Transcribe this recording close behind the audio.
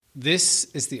This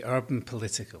is the Urban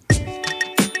Political,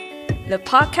 the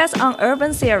podcast on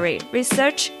urban theory,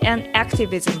 research, and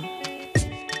activism.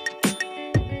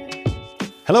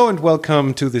 Hello and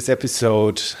welcome to this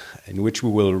episode in which we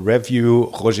will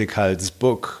review Roger Keil's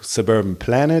book, Suburban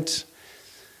Planet,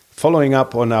 following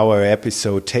up on our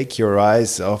episode, Take Your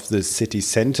Eyes Off the City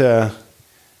Center,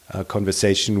 a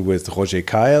conversation with Roger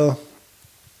Keil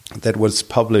that was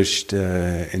published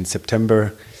in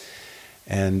September.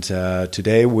 And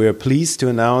today we're pleased to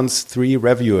announce 3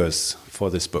 reviewers for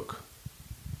this book.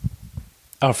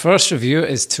 Our first reviewer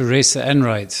is Theresa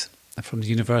Enright from the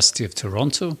University of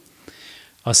Toronto.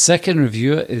 Our second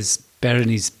reviewer is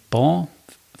Bérénice Bon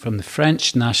from the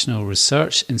French National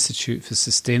Research Institute for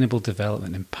Sustainable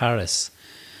Development in Paris.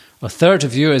 Our third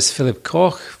reviewer is Philippe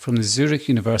Koch from the Zurich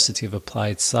University of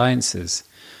Applied Sciences.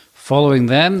 Following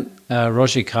them,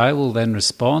 Roger Keil will then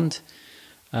respond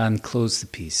and close the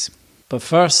piece. But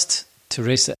first,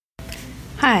 Theresa.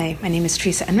 Hi, my name is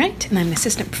Theresa Enright, and I'm an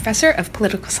assistant professor of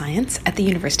political science at the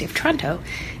University of Toronto,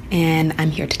 and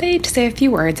I'm here today to say a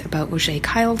few words about Roger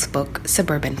Keil's book,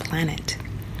 Suburban Planet.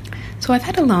 So I've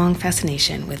had a long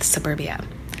fascination with suburbia.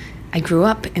 I grew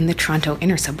up in the Toronto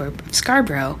inner suburb of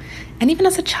Scarborough, and even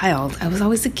as a child, I was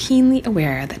always keenly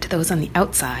aware that to those on the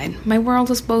outside, my world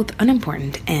was both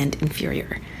unimportant and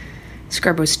inferior.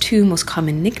 Scarborough's 2 most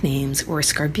common nicknames were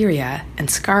Scarberia and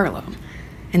Scarlow,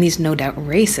 and these no doubt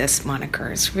racist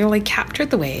monikers really captured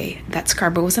the way that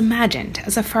Scarborough was imagined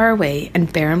as a faraway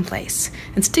and barren place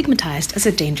and stigmatized as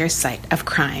a dangerous site of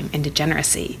crime and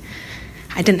degeneracy.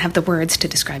 I didn't have the words to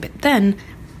describe it then,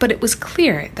 but it was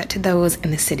clear that to those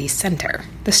in the city's center,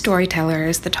 the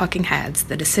storytellers, the talking heads,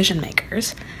 the decision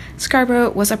makers,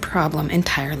 Scarborough was a problem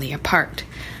entirely apart.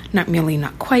 Not merely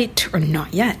not quite or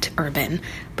not yet urban,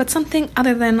 but something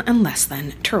other than and less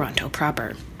than Toronto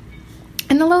proper.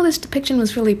 And although this depiction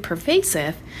was really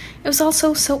pervasive, it was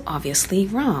also so obviously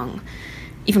wrong.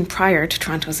 Even prior to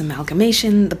Toronto's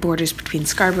amalgamation, the borders between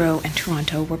Scarborough and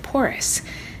Toronto were porous.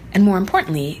 And more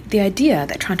importantly, the idea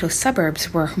that Toronto's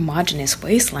suburbs were homogeneous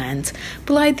wastelands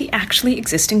belied the actually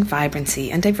existing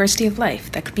vibrancy and diversity of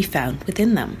life that could be found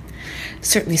within them.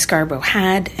 Certainly Scarborough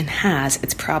had and has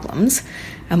its problems,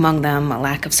 among them a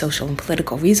lack of social and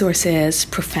political resources,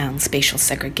 profound spatial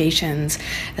segregations,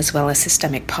 as well as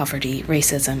systemic poverty,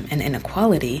 racism, and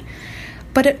inequality.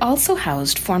 But it also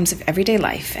housed forms of everyday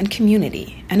life and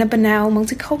community, and a banal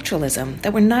multiculturalism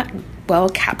that were not well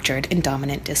captured in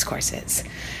dominant discourses.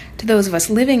 To those of us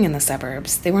living in the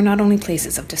suburbs, they were not only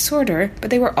places of disorder, but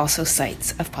they were also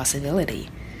sites of possibility.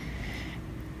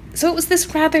 So it was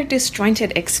this rather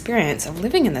disjointed experience of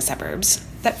living in the suburbs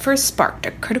that first sparked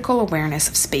a critical awareness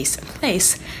of space and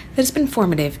place that has been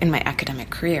formative in my academic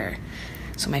career.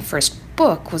 So my first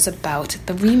book was about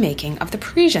the remaking of the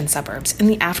Parisian suburbs in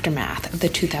the aftermath of the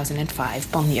 2005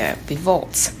 banlieue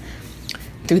revolts.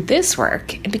 Through this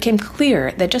work, it became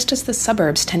clear that just as the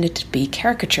suburbs tended to be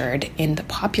caricatured in the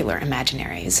popular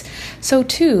imaginaries, so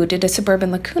too did a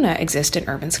suburban lacuna exist in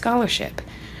urban scholarship.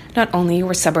 Not only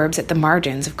were suburbs at the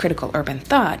margins of critical urban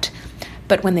thought,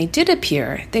 but when they did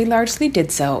appear, they largely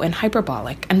did so in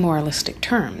hyperbolic and moralistic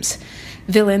terms,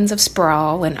 villains of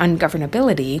sprawl and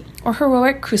ungovernability, or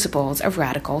heroic crucibles of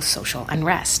radical social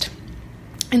unrest.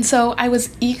 And so I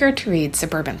was eager to read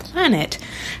Suburban Planet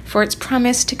for its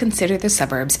promise to consider the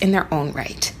suburbs in their own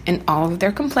right, in all of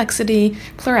their complexity,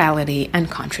 plurality,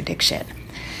 and contradiction.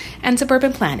 And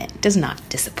Suburban Planet does not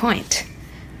disappoint.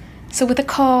 So with a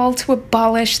call to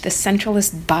abolish the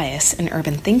centralist bias in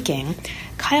urban thinking,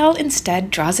 Keil instead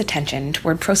draws attention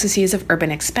toward processes of urban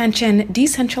expansion,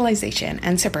 decentralization,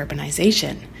 and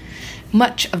suburbanization.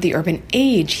 Much of the urban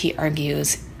age, he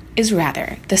argues, is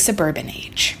rather the suburban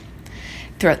age.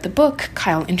 Throughout the book,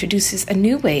 Keil introduces a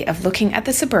new way of looking at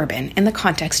the suburban in the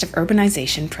context of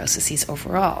urbanization processes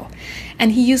overall,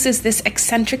 and he uses this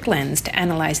eccentric lens to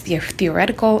analyze the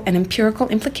theoretical and empirical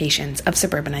implications of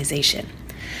suburbanization.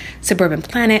 Suburban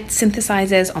Planet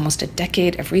synthesizes almost a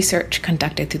decade of research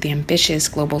conducted through the ambitious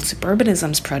Global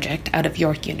Suburbanisms project out of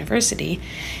York University,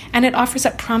 and it offers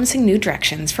up promising new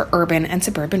directions for urban and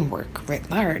suburban work writ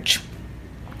large.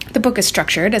 The book is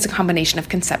structured as a combination of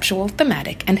conceptual,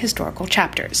 thematic, and historical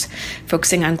chapters,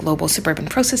 focusing on global suburban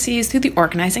processes through the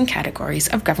organizing categories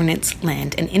of governance,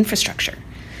 land, and infrastructure.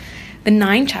 The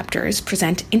 9 chapters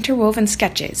present interwoven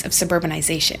sketches of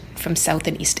suburbanization from South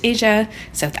and East Asia,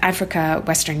 South Africa,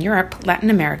 Western Europe, Latin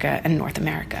America, and North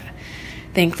America.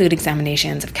 They include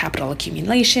examinations of capital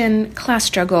accumulation, class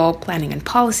struggle, planning and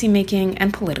policy making,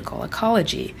 and political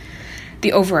ecology.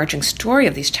 The overarching story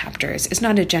of these chapters is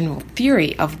not a general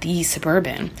theory of the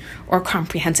suburban or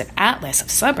comprehensive atlas of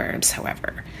suburbs,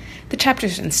 however. The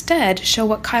chapters instead show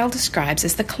what Keil describes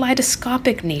as the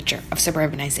kaleidoscopic nature of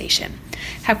suburbanization,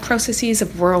 how processes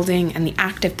of worlding and the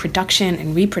active production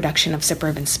and reproduction of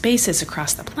suburban spaces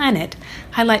across the planet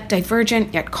highlight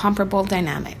divergent yet comparable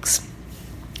dynamics.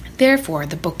 Therefore,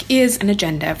 the book is an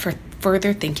agenda for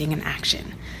further thinking and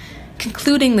action.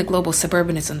 Concluding the global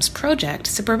suburbanism's project,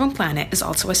 Suburban Planet is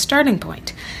also a starting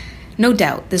point. No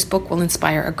doubt, this book will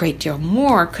inspire a great deal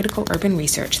more critical urban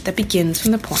research that begins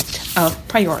from the point of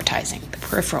prioritizing the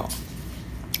peripheral.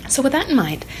 So with that in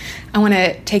mind, I want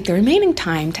to take the remaining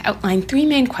time to outline three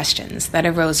main questions that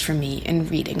arose for me in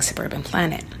reading Suburban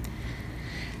Planet.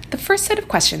 The first set of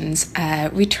questions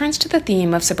returns to the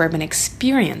theme of suburban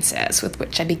experiences with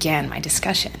which I began my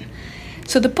discussion.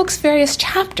 So the book's various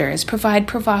chapters provide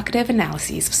provocative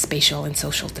analyses of spatial and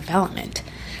social development.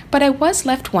 But I was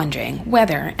left wondering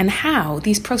whether and how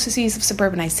these processes of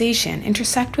suburbanization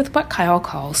intersect with what Keil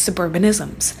calls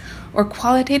suburbanisms, or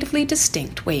qualitatively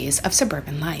distinct ways of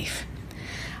suburban life.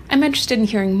 I'm interested in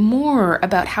hearing more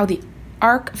about how the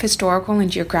arc of historical and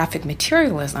geographic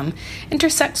materialism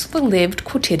intersects with the lived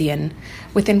quotidian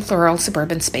within plural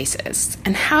suburban spaces,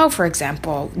 and how, for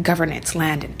example, governance,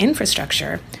 land, and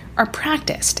infrastructure are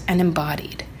practiced and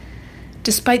embodied.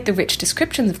 Despite the rich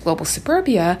descriptions of global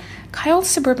suburbia, Keil's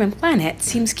Suburban Planet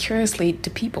seems curiously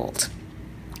depeopled.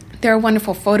 There are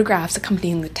wonderful photographs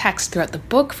accompanying the text throughout the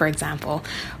book, for example,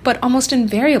 but almost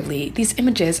invariably these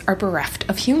images are bereft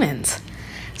of humans.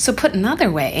 So put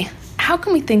another way, how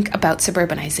can we think about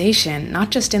suburbanization not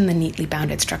just in the neatly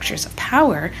bounded structures of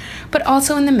power, but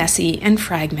also in the messy and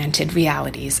fragmented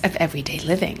realities of everyday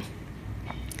living?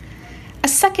 A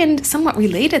second, somewhat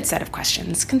related set of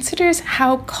questions considers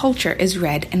how culture is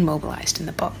read and mobilized in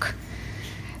the book.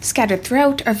 Scattered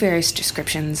throughout are various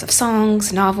descriptions of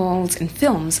songs, novels, and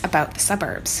films about the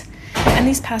suburbs, and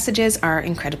these passages are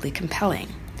incredibly compelling.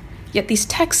 Yet these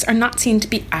texts are not seen to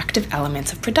be active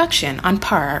elements of production on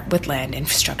par with land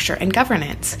infrastructure and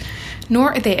governance,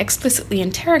 nor are they explicitly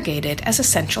interrogated as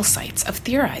essential sites of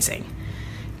theorizing.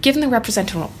 Given the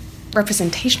representational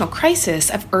crisis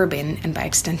of urban, and by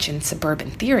extension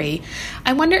suburban theory,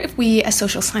 I wonder if we as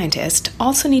social scientists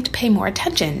also need to pay more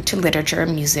attention to literature,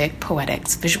 music,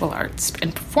 poetics, visual arts,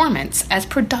 and performance as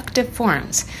productive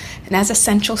forms and as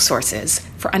essential sources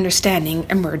for understanding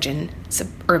emergent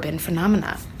suburban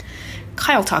phenomena.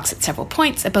 Keil talks at several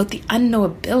points about the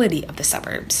unknowability of the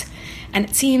suburbs, and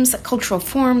it seems that cultural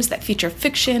forms that feature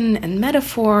fiction and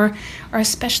metaphor are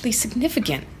especially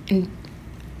significant in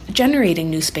generating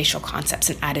new spatial concepts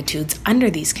and attitudes under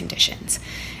these conditions,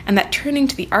 and that turning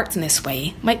to the arts in this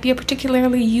way might be a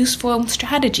particularly useful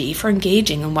strategy for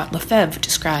engaging in what Lefebvre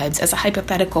describes as a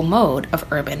hypothetical mode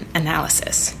of urban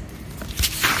analysis.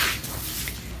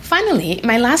 Finally,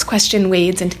 my last question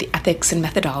wades into the ethics and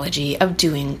methodology of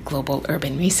doing global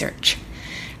urban research.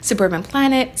 Suburban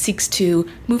Planet seeks to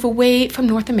move away from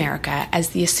North America as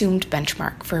the assumed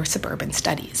benchmark for suburban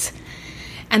studies.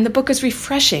 And the book is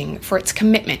refreshing for its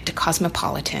commitment to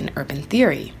cosmopolitan urban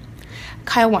theory.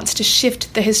 Keil wants to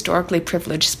shift the historically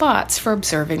privileged spots for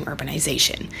observing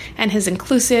urbanization, and his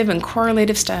inclusive and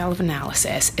correlative style of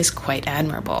analysis is quite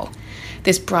admirable.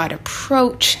 This broad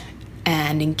approach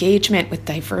and engagement with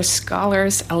diverse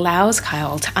scholars allows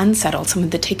Keil to unsettle some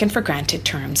of the taken-for-granted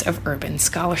terms of urban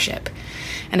scholarship.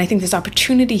 And I think there's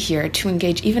opportunity here to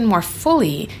engage even more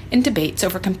fully in debates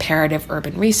over comparative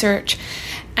urban research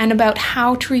and about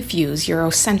how to refuse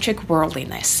Eurocentric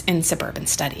worldliness in suburban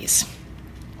studies.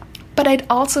 But I'd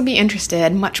also be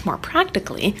interested, much more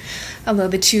practically, although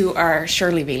the two are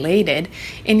surely related,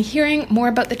 in hearing more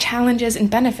about the challenges and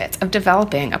benefits of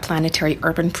developing a planetary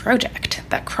urban project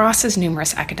that crosses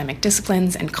numerous academic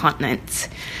disciplines and continents.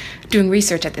 Doing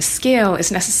research at this scale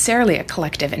is necessarily a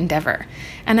collective endeavor,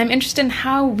 and I'm interested in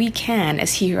how we can,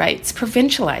 as he writes,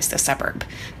 provincialize the suburb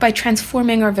by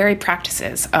transforming our very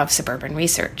practices of suburban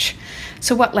research.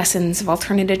 So what lessons of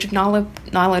alternative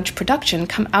knowledge production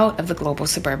come out of the Global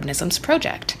Suburbanism's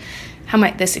project? How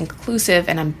might this inclusive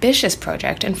and ambitious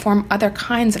project inform other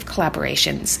kinds of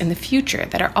collaborations in the future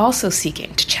that are also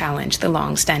seeking to challenge the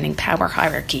long-standing power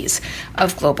hierarchies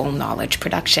of global knowledge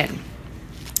production?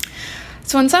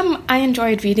 So in sum, I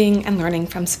enjoyed reading and learning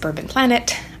from Suburban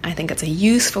Planet. I think it's a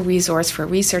useful resource for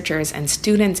researchers and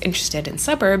students interested in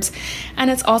suburbs, and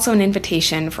it's also an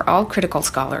invitation for all critical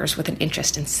scholars with an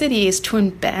interest in cities to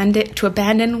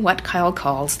abandon what Keil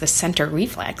calls the center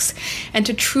reflex and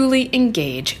to truly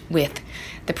engage with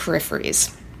the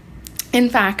peripheries. In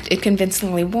fact, it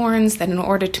convincingly warns that in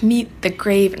order to meet the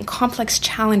grave and complex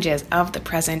challenges of the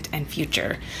present and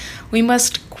future, we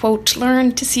must, quote,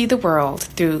 learn to see the world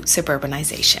through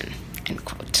suburbanization, end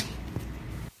quote.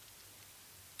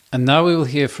 And now we will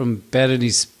hear from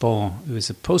Bérénice Bon, who is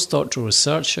a postdoctoral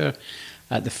researcher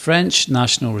at the French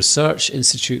National Research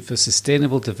Institute for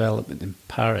Sustainable Development in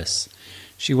Paris.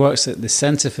 She works at the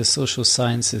Centre for Social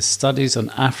Sciences Studies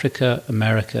on Africa,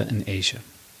 America and Asia.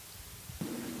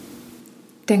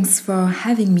 Thanks for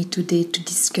having me today to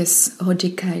discuss Roger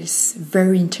Keil's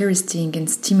very interesting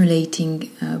and stimulating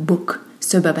book,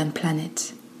 Suburban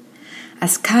Planet.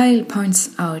 As Keil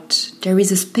points out, there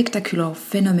is a spectacular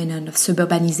phenomenon of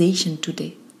suburbanization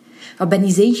today.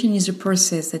 Urbanization is a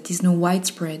process that is now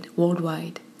widespread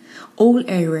worldwide. All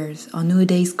areas are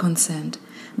nowadays concerned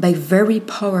by very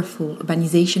powerful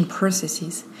urbanization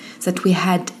processes that we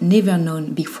had never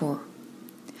known before.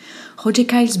 Roger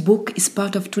Keil's book is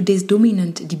part of today's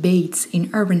dominant debates in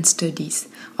urban studies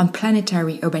on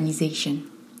planetary urbanization.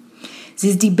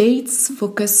 These debates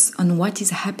focus on what is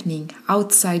happening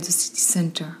outside the city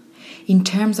center in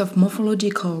terms of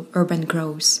morphological urban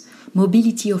growth,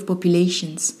 mobility of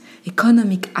populations,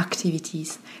 economic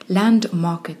activities, land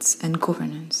markets, and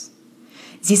governance.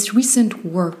 This recent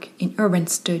work in urban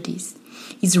studies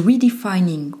is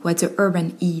redefining what the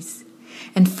urban is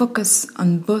and focus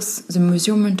on both the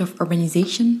measurement of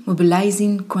urbanization,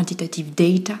 mobilizing quantitative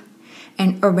data,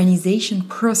 and urbanization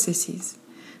processes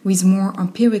with more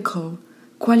empirical,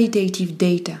 qualitative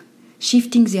data,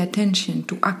 shifting the attention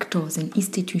to actors and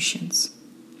institutions.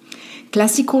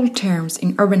 Classical terms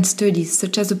in urban studies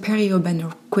such as the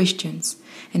peri-urban questions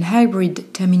and hybrid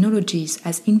terminologies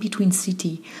as in-between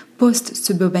city,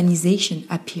 post-suburbanization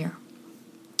appear.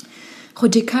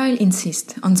 Roger Keil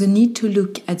insists on the need to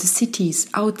look at the cities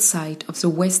outside of the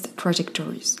West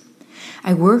trajectories.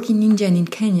 I work in India and in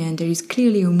Kenya, and there is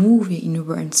clearly a move in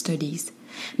urban studies.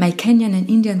 My Kenyan and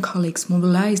Indian colleagues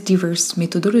mobilize diverse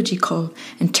methodological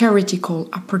and theoretical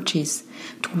approaches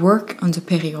to work on the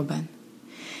peri-urban.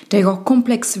 There are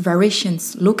complex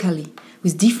variations locally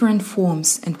with different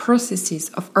forms and processes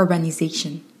of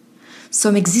urbanization.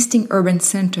 Some existing urban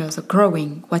centers are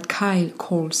growing, what Keil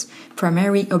calls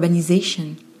primary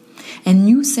urbanization, and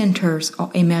new centers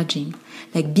are emerging,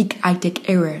 like big high-tech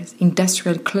areas,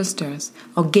 industrial clusters,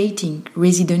 or gating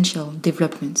residential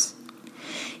developments.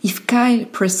 If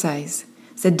Keil precises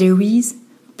that there is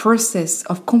a process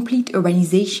of complete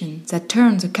urbanization that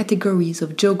turns the categories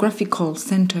of geographical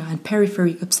center and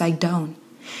periphery upside down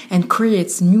and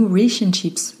creates new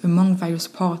relationships among various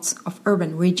parts of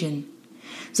urban region,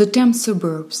 the term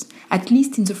suburbs, at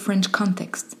least in the French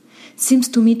context, seems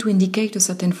to me to indicate a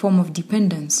certain form of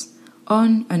dependence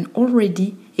on an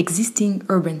already existing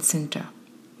urban center.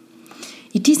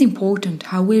 It is important,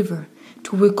 however,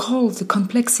 to recall the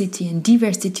complexity and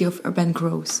diversity of urban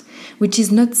growth, which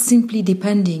is not simply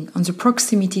depending on the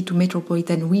proximity to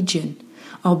metropolitan region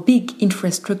or big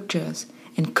infrastructures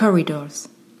and corridors.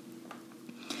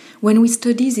 When we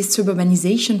study this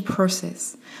suburbanization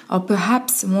process, or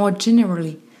perhaps more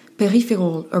generally,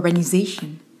 peripheral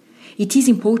urbanization, it is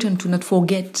important to not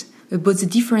forget about the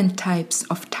different types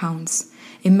of towns,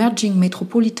 emerging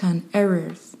metropolitan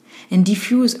areas, and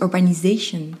diffuse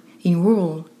urbanization in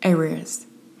rural areas.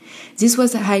 This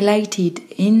was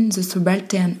highlighted in the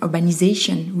Subaltern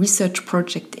Urbanization Research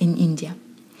Project in India.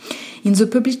 In the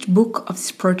published book of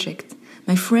this project,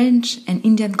 my French and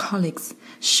Indian colleagues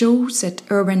show that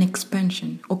urban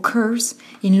expansion occurs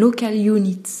in local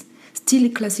units still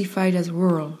classified as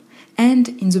rural and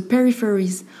in the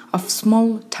peripheries of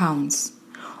small towns.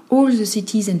 All the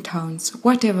cities and towns,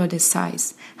 whatever their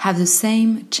size, have the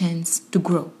same chance to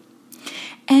grow.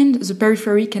 And the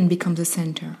periphery can become the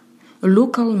center. A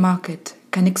local market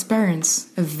can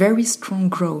experience a very strong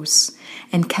growth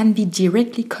and can be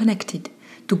directly connected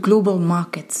to global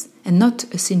markets and not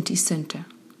a city center.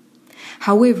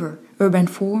 However, urban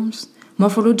forms,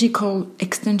 morphological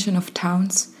extension of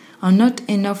towns are not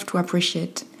enough to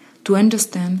appreciate, to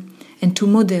understand, and to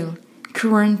model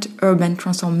current urban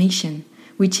transformation,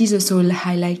 which is also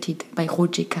highlighted by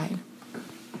Roger Keil.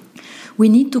 We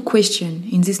need to question,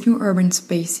 in these new urban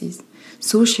spaces,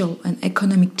 social and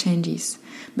economic changes,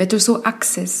 but also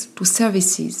access to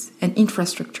services and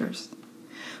infrastructures.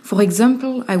 For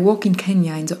example, I work in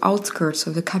Kenya in the outskirts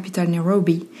of the capital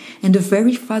Nairobi and a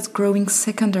very fast-growing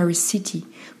secondary city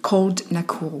called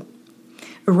Nakuru.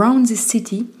 Around this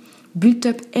city,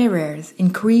 built-up areas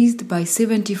increased by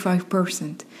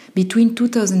 75% between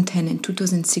 2010 and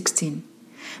 2016.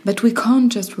 But we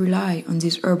can't just rely on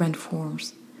these urban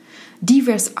forms.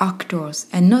 Diverse actors,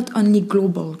 and not only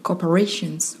global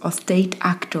corporations or state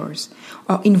actors,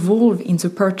 are involved in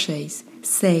the purchase,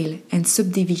 sale, and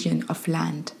subdivision of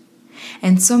land.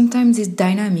 And sometimes these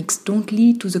dynamics don't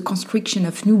lead to the construction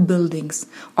of new buildings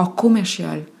or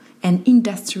commercial and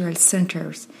industrial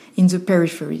centers in the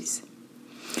peripheries.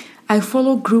 I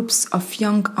follow groups of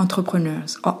young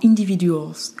entrepreneurs or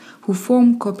individuals who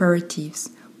form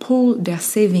cooperatives, pool their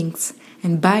savings,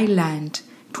 and buy land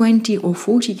 20 or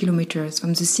 40 kilometers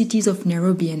from the cities of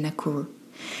Nairobi and Nakuru.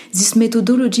 This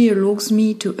methodology allows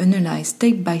me to analyze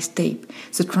step by step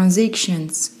the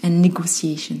transactions and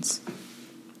negotiations.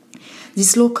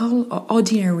 These local or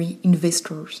ordinary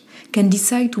investors can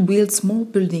decide to build small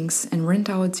buildings and rent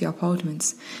out their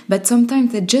apartments, but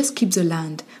sometimes they just keep the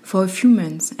land for a few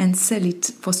months and sell it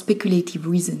for speculative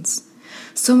reasons.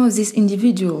 Some of these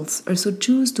individuals also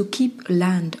choose to keep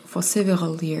land for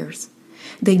several years.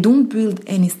 They don't build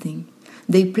anything.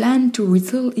 They plan to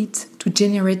resell it to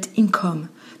generate income,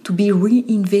 to be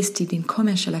reinvested in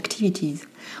commercial activities,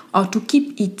 or to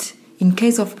keep it in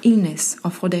case of illness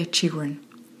or for their children.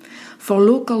 For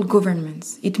local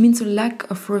governments, it means a lack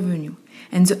of revenue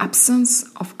and the absence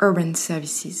of urban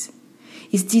services.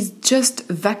 It is just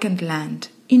vacant land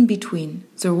in between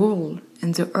the rural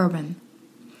and the urban.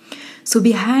 So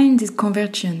behind this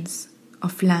convergence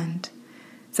of land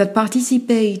that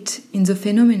participate in the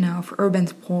phenomena of urban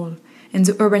sprawl and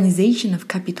the urbanization of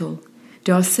capital,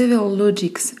 there are several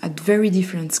logics at very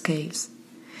different scales.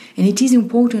 And it is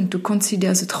important to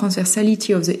consider the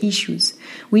transversality of the issues,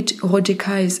 which Roger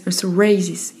Keil also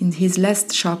raises in his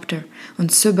last chapter on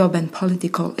suburban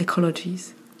political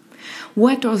ecologies.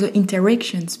 What are the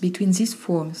interactions between these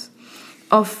forms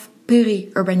of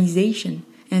peri-urbanization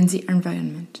and the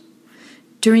environment?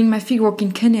 During my fieldwork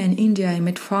in Kenya and India, I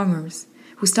met farmers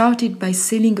who started by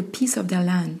selling a piece of their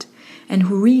land and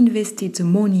who reinvested the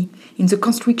money in the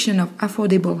construction of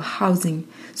affordable housing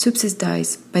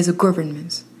subsidized by the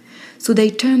governments. So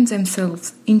they turned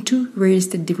themselves into real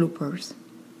estate developers.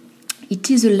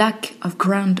 It is a lack of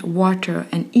groundwater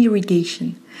and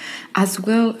irrigation, as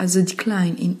well as a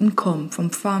decline in income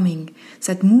from farming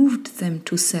that moved them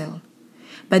to sell.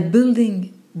 But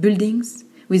building buildings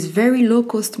with very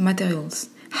low-cost materials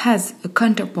has a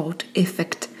counterpart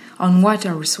effect on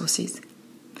water resources.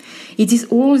 It is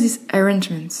all these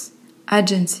arrangements,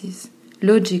 agencies,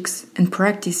 logics, and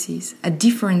practices at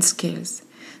different scales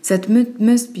that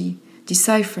must be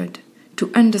deciphered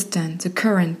to understand the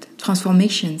current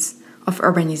transformations of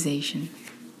urbanization.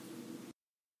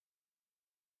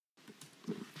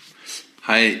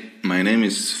 Hi, my name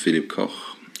is Philippe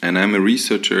Koch, and I'm a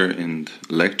researcher and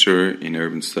lecturer in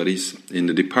urban studies in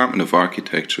the Department of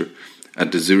Architecture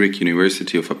at the Zurich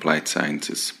University of Applied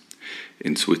Sciences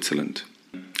in Switzerland.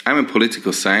 I'm a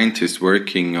political scientist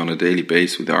working on a daily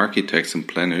basis with architects and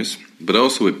planners, but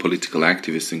also with political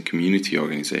activists and community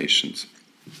organizations.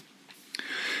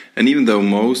 And even though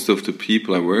most of the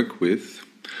people I work with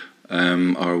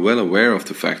are well aware of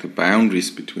the fact that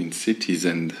boundaries between cities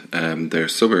and their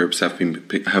suburbs have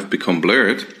become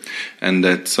blurred, and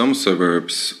that some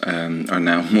suburbs are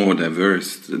now more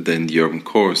diverse than the urban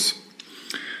cores,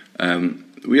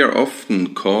 we are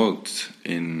often caught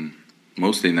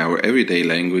mostly in our everyday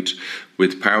language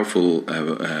with powerful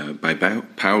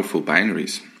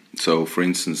binaries. So, for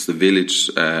instance, the village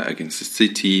against the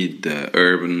city, the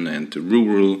urban and the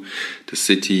rural, the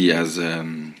city as a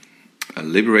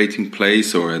liberating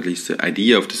place, or at least the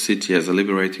idea of the city as a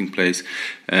liberating place,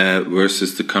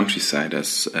 versus the countryside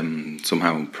as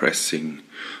somehow oppressing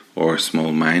or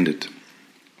small-minded.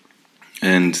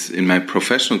 And in my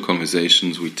professional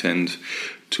conversations, we tend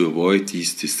to avoid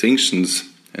these distinctions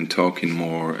and talk in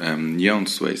more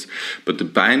nuanced ways. But the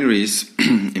binaries,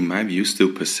 in my view,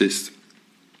 still persist.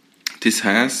 This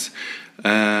has,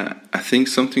 I think,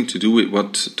 something to do with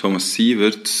what Thomas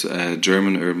Sievert, a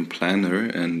German urban planner,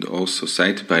 and also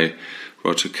cited by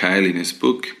Roger Keil in his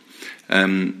book.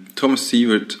 Thomas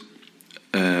Sievert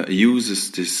uses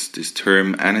this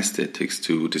term anesthetics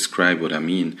to describe what I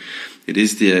mean. It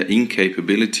is the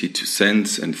incapability to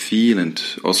sense and feel and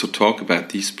also talk about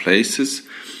these places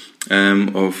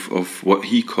of what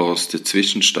he calls the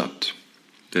Zwischenstadt,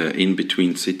 the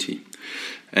in-between city.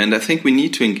 And I think we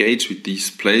need to engage with these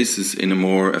places in a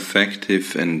more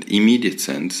effective and immediate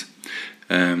sense.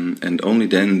 And only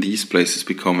then these places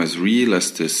become as real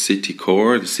as the city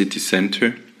core, the city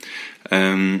center.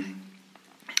 And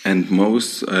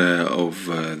most of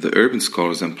the urban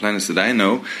scholars and planners that I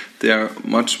know, they are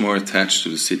much more attached to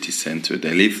the city center.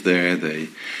 They live there, they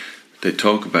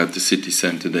talk about the city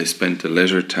center, they spend their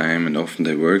leisure time, and often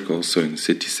they work also in the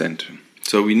city center.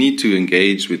 So we need to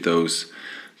engage with those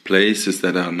places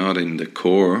that are not in the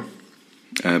core,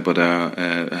 but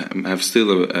are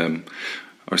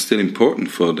still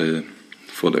important for the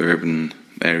urban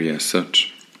area as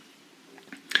such.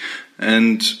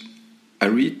 And I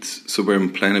read Suburban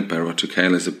Planet by Roger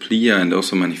Keil as a plea and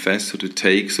also manifesto to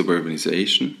take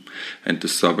suburbanization and the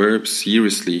suburbs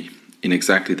seriously in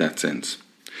exactly that sense.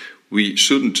 We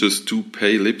shouldn't just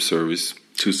pay lip service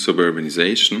to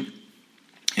suburbanization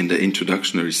in the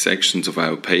introductory sections of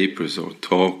our papers or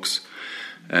talks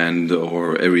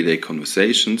or everyday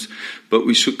conversations, but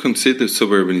we should consider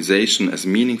suburbanization as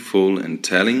meaningful and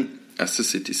telling as the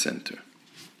city centre.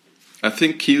 I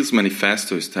think Keil's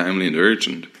manifesto is timely and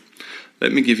urgent.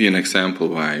 Let me give you an example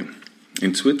why.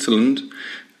 In Switzerland,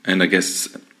 and I guess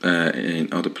in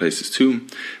other places too,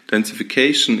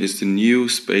 densification is the new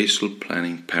spatial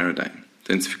planning paradigm.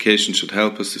 Densification should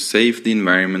help us to save the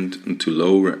environment and to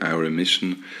lower our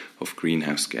emission of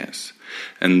greenhouse gas.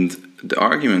 And the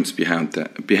arguments behind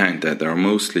that are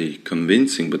mostly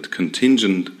convincing but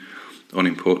contingent on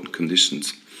important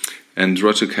conditions. And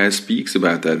Roger Keil speaks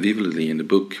about that vividly in the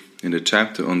book. In the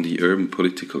chapter on the urban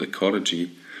political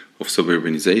ecology of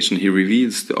suburbanization, he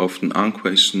reveals the often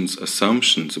unquestioned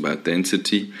assumptions about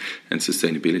density and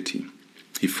sustainability.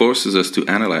 He forces us to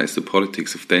analyze the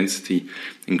politics of density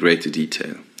in greater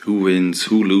detail. Who wins,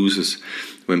 who loses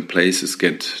when places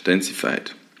get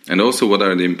densified? And also, what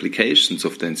are the implications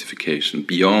of densification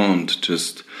beyond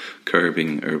just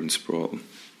curbing urban sprawl?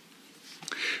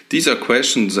 These are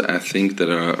questions, I think, that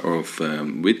are of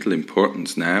vital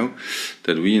importance now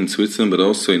that we in Switzerland, but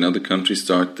also in other countries,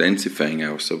 start densifying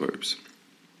our suburbs.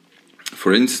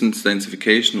 For instance,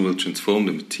 densification will transform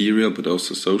the material but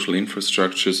also social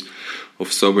infrastructures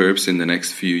of suburbs in the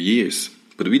next few years.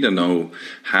 But we don't know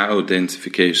how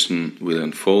densification will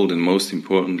unfold, and most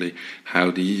importantly,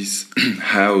 how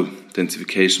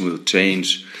densification will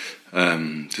change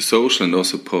the social and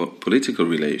also political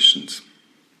relations.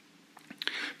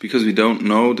 Because we don't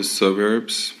know the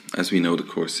suburbs as we know the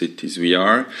core cities. We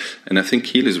are, and I think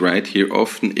Keil is right here,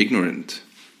 often ignorant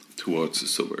towards the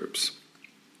suburbs.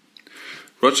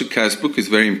 Roger Keil's book is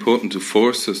very important to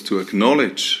force us to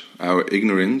acknowledge our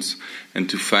ignorance and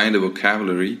to find a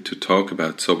vocabulary to talk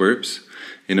about suburbs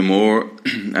in a more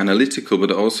analytical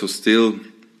but also still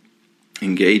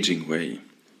engaging way.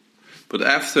 But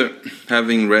after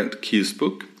having read Keil's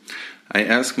book, I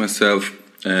ask myself,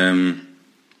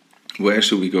 where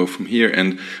should we go from here,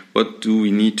 and what do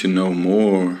we need to know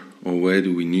more, or where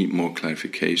do we need more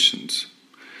clarifications?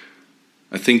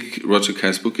 I think Roger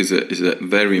Keil's book is a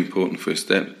very important first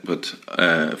step, but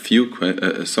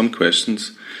some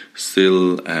questions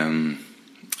still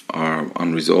are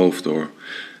unresolved, or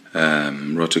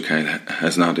Roger Keil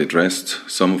has not addressed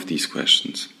some of these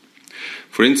questions.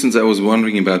 For instance, I was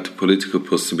wondering about the political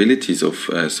possibilities of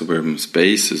suburban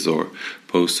spaces or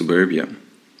post-suburbia.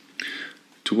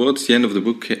 Towards the end of the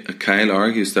book, Keil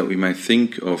argues that we might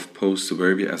think of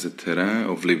post-suburbia as a terrain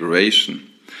of liberation.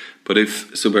 But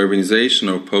if suburbanization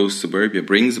or post-suburbia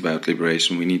brings about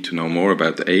liberation, we need to know more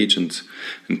about the agents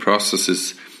and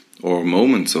processes or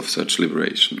moments of such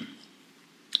liberation.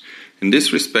 In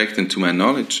this respect, and to my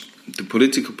knowledge, the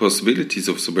political possibilities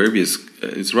of suburbia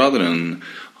is rather an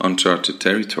uncharted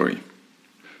territory.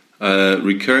 A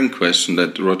recurring question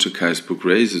that Roger Keil's book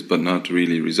raises but not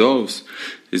really resolves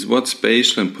is what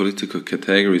spatial and political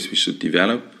categories we should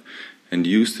develop and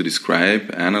use to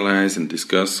describe, analyze and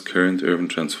discuss current urban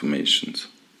transformations.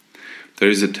 There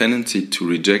is a tendency to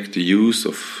reject the use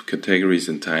of categories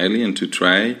entirely and to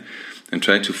try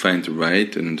to find the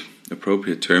right and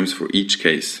appropriate terms for each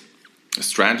case. A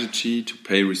strategy to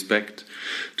pay respect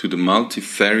to the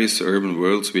multifarious urban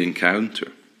worlds we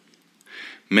encounter.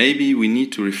 Maybe we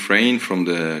need to refrain from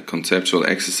the conceptual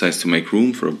exercise to make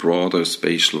room for a broader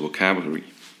spatial vocabulary.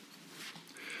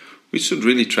 We should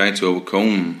really try to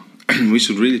overcome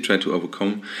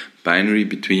binary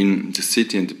between the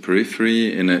city and the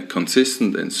periphery in a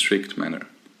consistent and strict manner.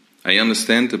 I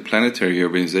understand the planetary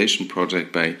urbanization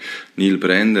project by Neil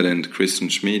Brender and Christian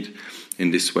Schmid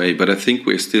in this way, but I think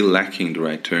we're still lacking the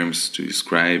right terms to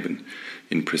describe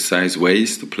in precise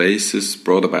ways the places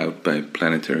brought about by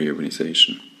planetary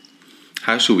urbanization.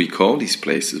 How should we call these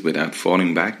places without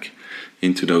falling back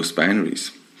into those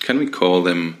binaries? Can we call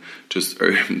them just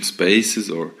urban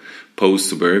spaces or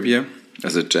post-suburbia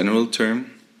as a general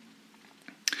term?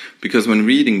 Because when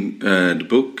reading the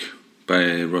book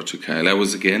by Roger Keil, I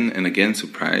was again and again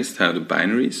surprised how the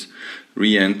binaries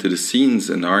re-enter the scenes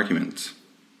and arguments.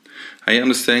 I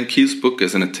understand Keil's book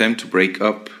as an attempt to break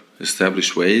up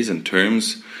established ways and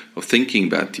terms of thinking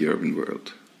about the urban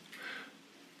world.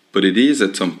 But it is,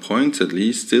 at some points at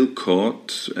least, still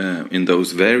caught in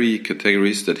those very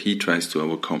categories that he tries to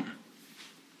overcome.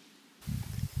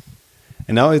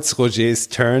 And now it's Roger's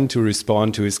turn to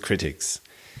respond to his critics.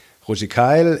 Roger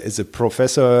Keil is a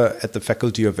professor at the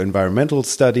Faculty of Environmental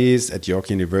Studies at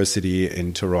York University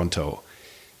in Toronto.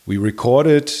 We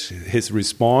recorded his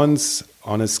response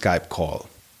on a Skype call.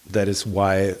 that is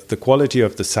why the quality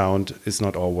of the sound is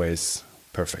not always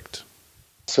perfect.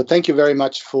 So thank you very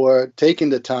much for taking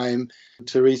the time,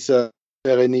 Theresa,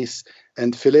 Bérénice,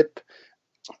 and Philippe.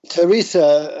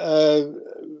 Theresa,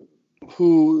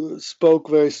 who spoke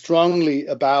very strongly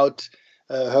about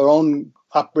her own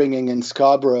upbringing in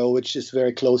Scarborough, which is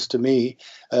very close to me.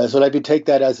 So let me take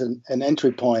that as an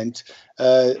entry point.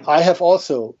 I have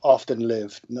also often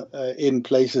lived in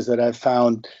places that I've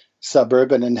found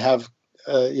suburban and have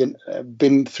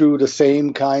been through the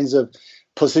same kinds of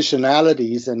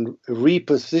positionalities and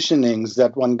repositionings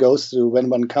that one goes through when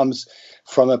one comes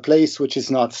from a place which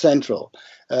is not central.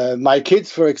 My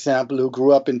kids, for example, who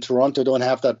grew up in Toronto, don't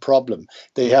have that problem.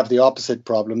 They have the opposite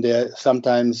problem. They're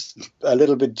sometimes a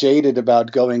little bit jaded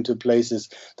about going to places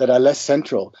that are less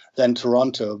central than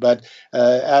Toronto. But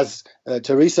as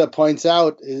Theresa points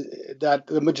out, that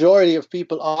the majority of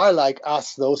people are like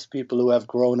us, those people who have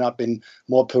grown up in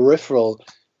more peripheral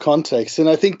contexts. And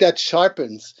I think that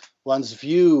sharpens one's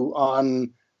view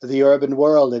on the urban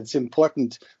world. It's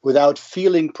important without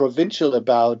feeling provincial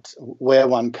about where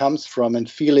one comes from and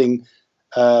feeling,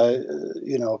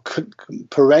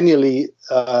 perennially,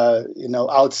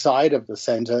 outside of the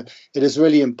center. It is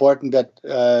really important that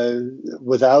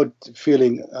without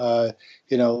feeling,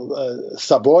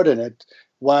 subordinate,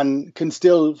 one can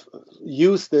still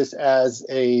use this as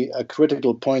a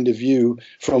critical point of view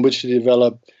from which to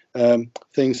develop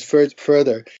things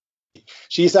further.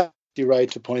 She's absolutely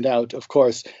right to point out, of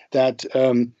course, that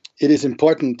it is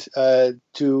important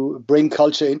to bring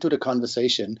culture into the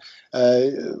conversation.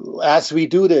 As we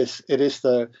do this, it is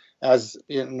my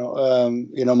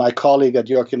colleague at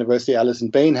York University, Alison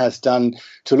Bain, has done,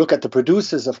 to look at the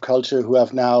producers of culture who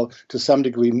have now, to some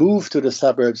degree, moved to the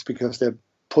suburbs because they're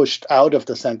pushed out of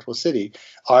the central city.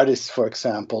 Artists, for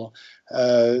example.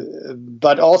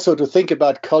 But also to think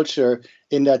about culture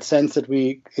in that sense that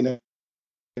we,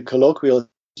 colloquial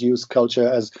use culture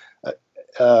as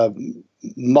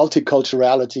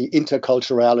multiculturality,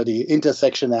 interculturality,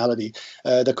 intersectionality,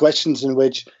 the questions in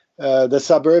which the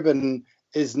suburban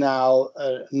is now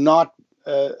not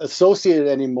associated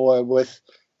anymore with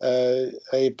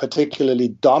a particularly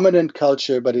dominant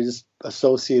culture, but it is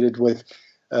associated with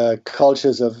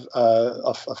cultures of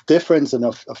difference and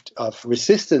of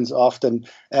resistance often,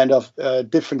 and of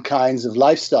different kinds of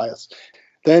lifestyles.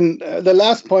 Then the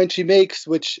last point she makes,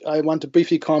 which I want to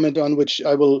briefly comment on, which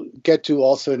I will get to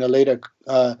also in a later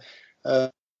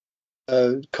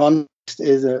context,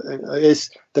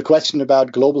 is the question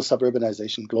about global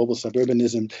suburbanization, global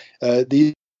suburbanism.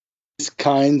 These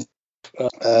kinds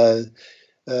of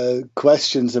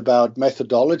questions about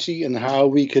methodology and how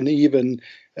we can even,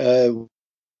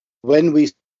 when we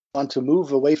want to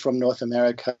move away from North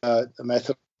America,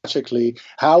 methodologically,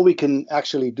 how we can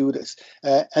actually do this.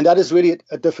 And that is really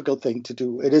a difficult thing to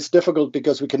do. It is difficult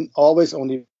because we can always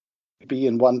only be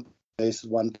in one place,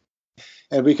 and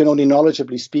we can only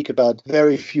knowledgeably speak about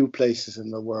very few places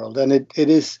in the world. And it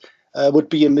is would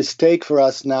be a mistake for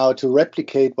us now to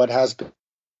replicate what has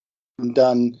been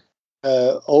done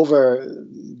over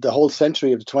the whole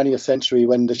century of the 20th century,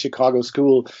 when the Chicago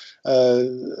School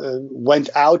went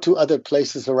out to other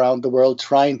places around the world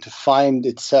trying to find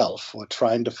itself, or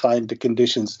trying to find the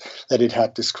conditions that it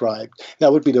had described.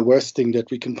 That would be the worst thing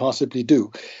that we can possibly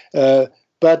do.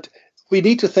 But we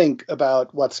need to think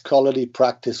about what scholarly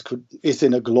practice is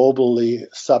in a globally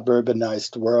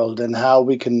suburbanized world, and how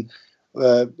we can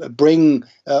bring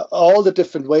all the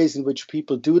different ways in which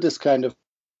people do this kind of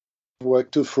work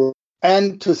to fruition,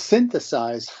 and to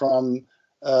synthesize from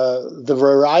the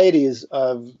varieties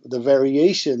of the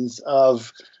variations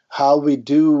of how we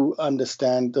do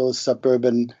understand those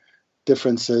suburban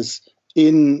differences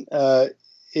in a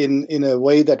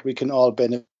way that we can all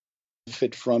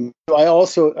benefit from.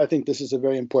 I think this is a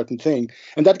very important thing.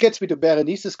 And that gets me to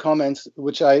Berenice's comments,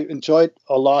 which I enjoyed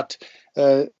a lot,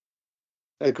 a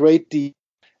great deal.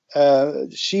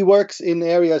 She works in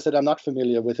areas that I'm not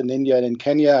familiar with in India and in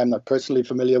Kenya. I'm not personally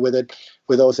familiar with it.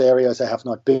 With those areas, I have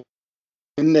not been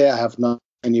there. I have not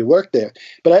any work there.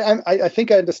 But I think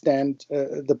I understand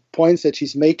the points that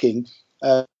she's making,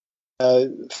 from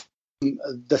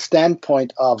the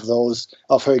standpoint of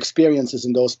her experiences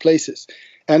in those places.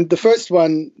 And the first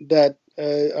one that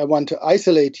I want to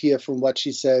isolate here from what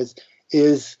she says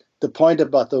is the point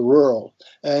about the rural.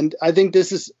 And I think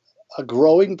this is a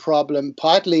growing problem,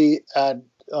 partly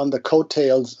on the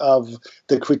coattails of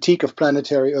the critique of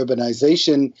planetary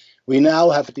urbanization. We now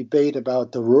have a debate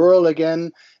about the rural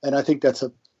again, and I think that's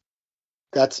a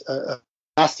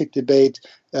fantastic debate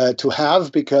to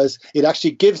have, because it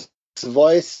actually gives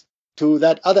voice to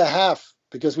that other half.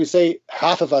 Because we say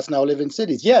half of us now live in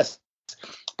cities, yes,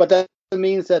 but that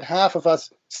means that half of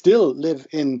us still live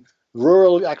in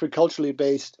rural, agriculturally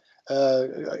based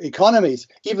economies,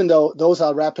 even though those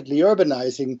are rapidly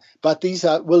urbanizing. But these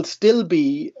will still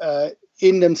be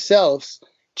in themselves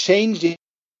changing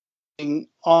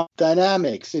on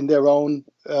dynamics in their own,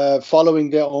 following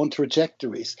their own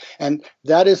trajectories. And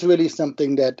that is really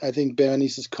something that I think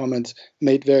Berenice's comments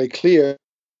made very clear.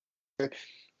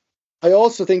 I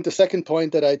also think the second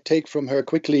point that I take from her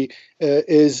quickly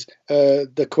is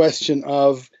the question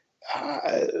of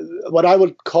what I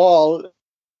would call,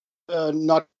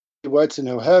 not words in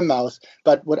her mouth,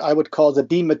 but what I would call the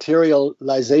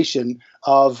dematerialization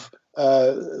of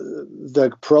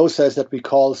the process that we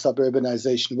call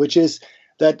suburbanization, which is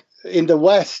that in the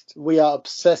West, we are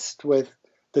obsessed with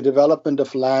the development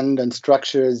of land and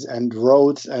structures and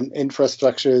roads and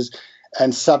infrastructures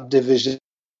and subdivisions,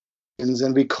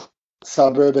 and we call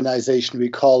suburbanization, we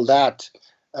call that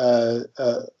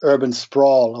urban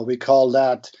sprawl, or we call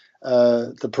that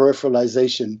the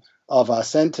peripheralization of our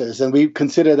centers. And we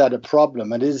consider that a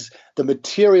problem. It is the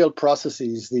material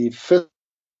processes, the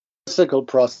physical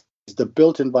processes, the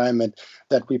built environment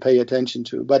that we pay attention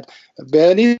to. But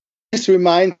Berenice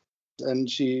reminds, and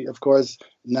she, of course,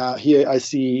 now here I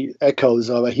see echoes,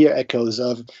 or I hear echoes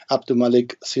of Abdul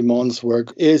Malik Simon's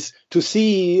work, is to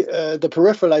see the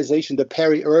peripheralization, the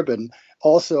peri-urban,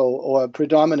 also or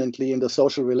predominantly in the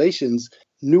social relations,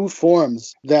 new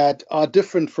forms that are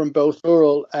different from both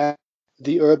rural and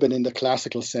the urban in the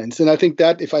classical sense. And I think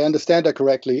that, if I understand her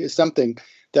correctly, is something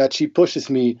that she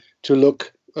pushes me to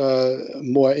look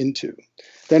more into.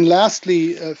 Then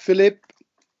lastly, Philippe,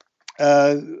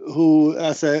 who,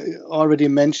 as I already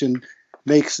mentioned,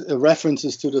 makes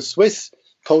references to the Swiss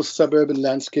post-suburban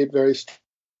landscape very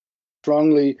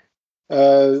strongly.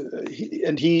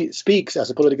 And he speaks as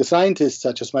a political scientist,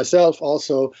 such as myself,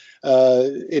 also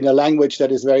in a language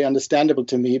that is very understandable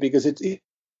to me, because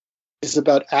it's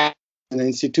about action and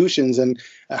institutions and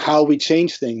how we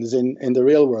change things in the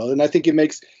real world. And I think he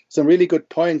makes some really good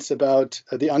points about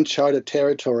the uncharted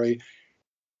territory.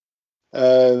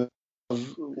 Who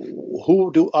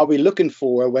are we looking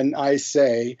for when I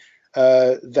say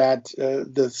that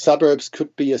the suburbs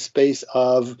could be a space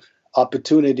of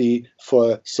opportunity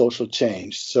for social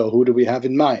change? So who do we have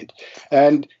in mind?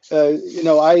 And,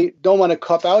 I don't want to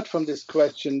cop out from this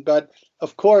question, but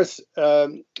of course,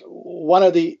 one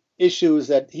of the issues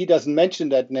that he doesn't mention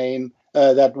that name,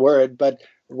 that word, but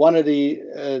one of the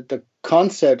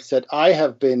concepts that I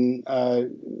have been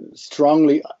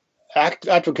strongly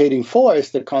advocating for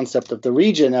is the concept of the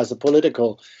region as a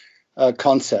political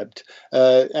concept.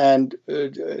 And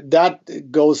that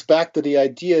goes back to the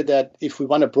idea that if we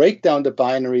want to break down the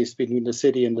binaries between the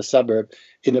city and the suburb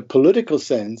in a political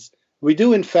sense, we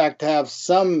do in fact have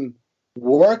some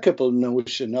workable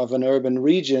notion of an urban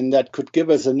region that could give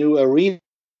us a new arena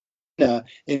in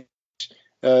which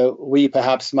we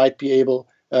perhaps might be able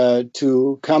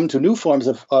to come to new forms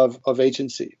of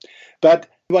agency. But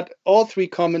what all three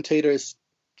commentators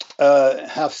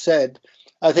have said,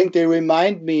 I think they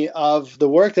remind me of the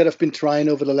work that I've been trying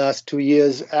over the last 2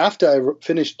 years after I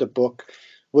finished the book,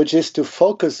 which is to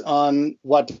focus on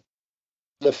what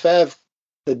Lefebvre,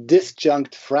 the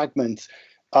disjunct fragments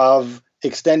of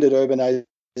extended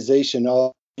urbanization,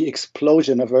 or the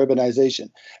explosion of urbanization.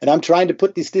 And I'm trying to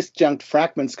put these disjunct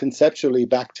fragments conceptually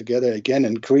back together again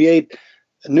and create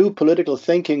new political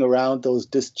thinking around those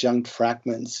disjunct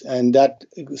fragments. And that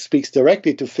speaks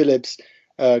directly to Philippe's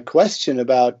question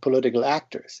about political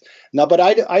actors. Now, but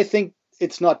I think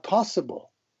it's not possible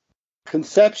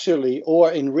conceptually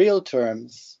or in real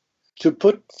terms to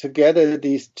put together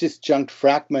these disjunct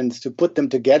fragments, to put them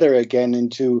together again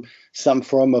into some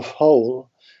form of whole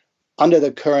under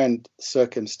the current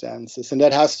circumstances. And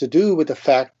that has to do with the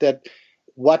fact that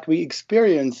what we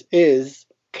experience is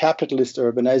capitalist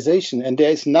urbanization, and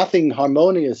there is nothing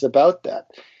harmonious about that.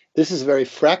 This is very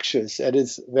fractious and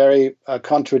it's very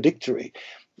contradictory,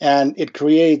 and it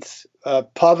creates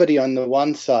poverty on the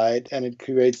one side and it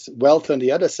creates wealth on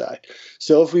the other side.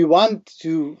 So if we want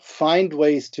to find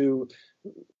ways to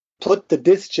put the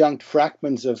disjunct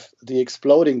fragments of the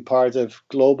exploding part of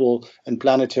global and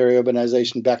planetary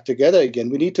urbanization back together again,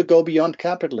 we need to go beyond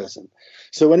capitalism.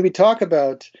 So when we talk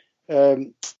about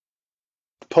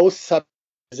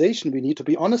post-suburbanization, we need to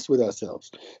be honest with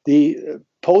ourselves. The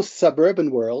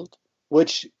post-suburban world,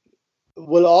 which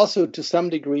will also to some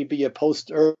degree be a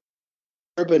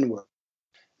post-urban world,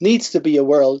 needs to be a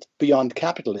world beyond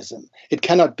capitalism. It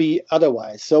cannot be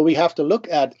otherwise. So we have to look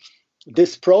at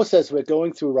this process we're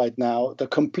going through right now, the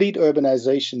complete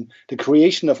urbanization, the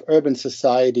creation of urban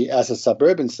society as a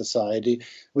suburban society.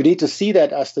 We need to see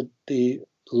that as the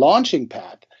launching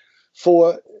pad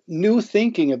for new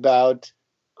thinking about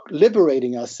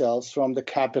liberating ourselves from the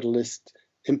capitalist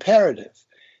imperative.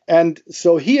 And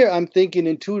so here I'm thinking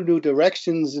in two new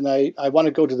directions, and I want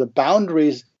to go to the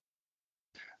boundaries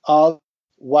of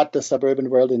what the suburban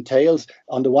world entails.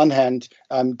 On the one hand,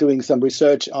 I'm doing some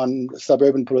research on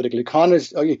suburban political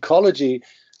ecology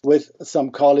with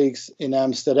some colleagues in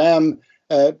Amsterdam,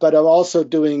 but I'm also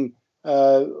doing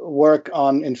work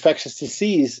on infectious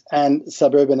disease and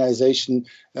suburbanization,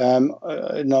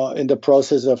 in the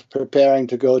process of preparing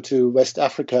to go to West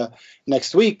Africa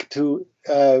next week, to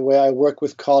where I work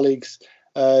with colleagues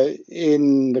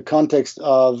in the context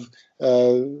of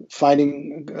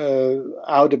finding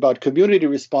out about community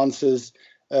responses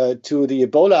to the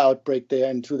Ebola outbreak there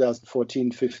in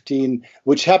 2014-15,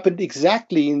 which happened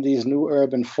exactly in these new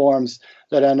urban forms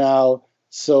that are now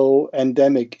so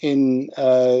endemic in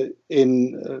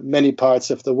many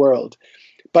parts of the world.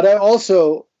 But I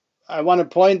want to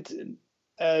point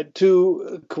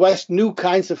to new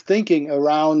kinds of thinking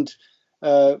around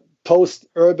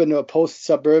post-urban or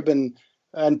post-suburban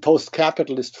and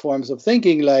post-capitalist forms of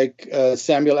thinking, like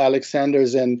Samuel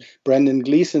Alexander's and Brendan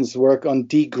Gleeson's work on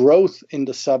degrowth in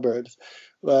the suburbs.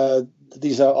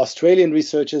 These are Australian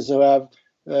researchers who have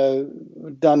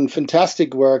done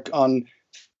fantastic work on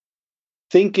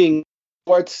thinking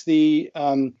towards the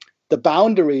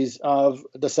boundaries of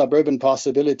the suburban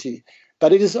possibility.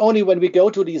 But it is only when we go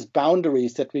to these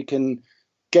boundaries that we can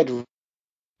get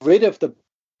rid of the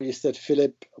boundaries that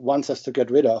Philip wants us to get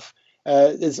rid of.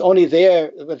 It's only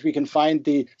there that we can find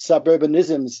the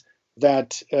suburbanisms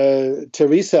that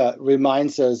Theresa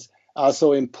reminds us are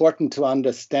so important to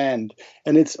understand.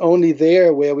 And it's only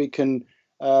there where we can,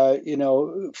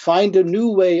 find a new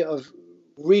way of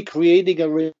recreating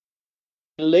a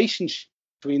relationship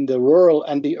between the rural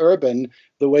and the urban,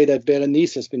 the way that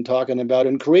Bérénice has been talking about,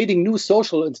 and creating new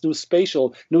social and new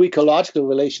spatial, new ecological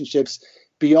relationships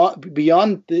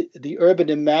beyond the urban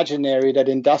imaginary that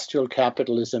industrial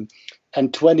capitalism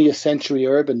and 20th century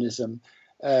urbanism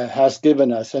has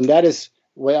given us. And that is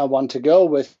where I want to go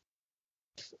with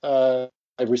my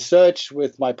research,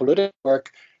 with my political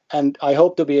work, and I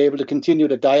hope to be able to continue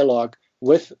the dialogue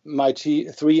with my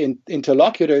three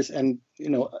interlocutors and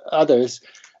others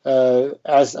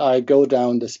as I go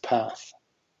down this path.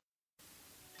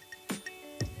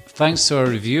 Thanks to our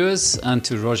reviewers and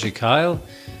to Roger Keil,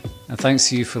 and thanks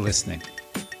to you for listening.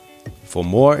 For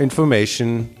more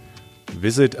information,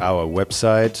 visit our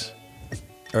website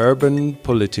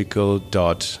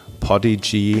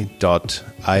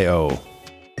urbanpolitical.podigy.io.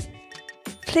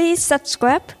 Please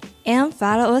subscribe and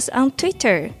follow us on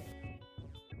Twitter.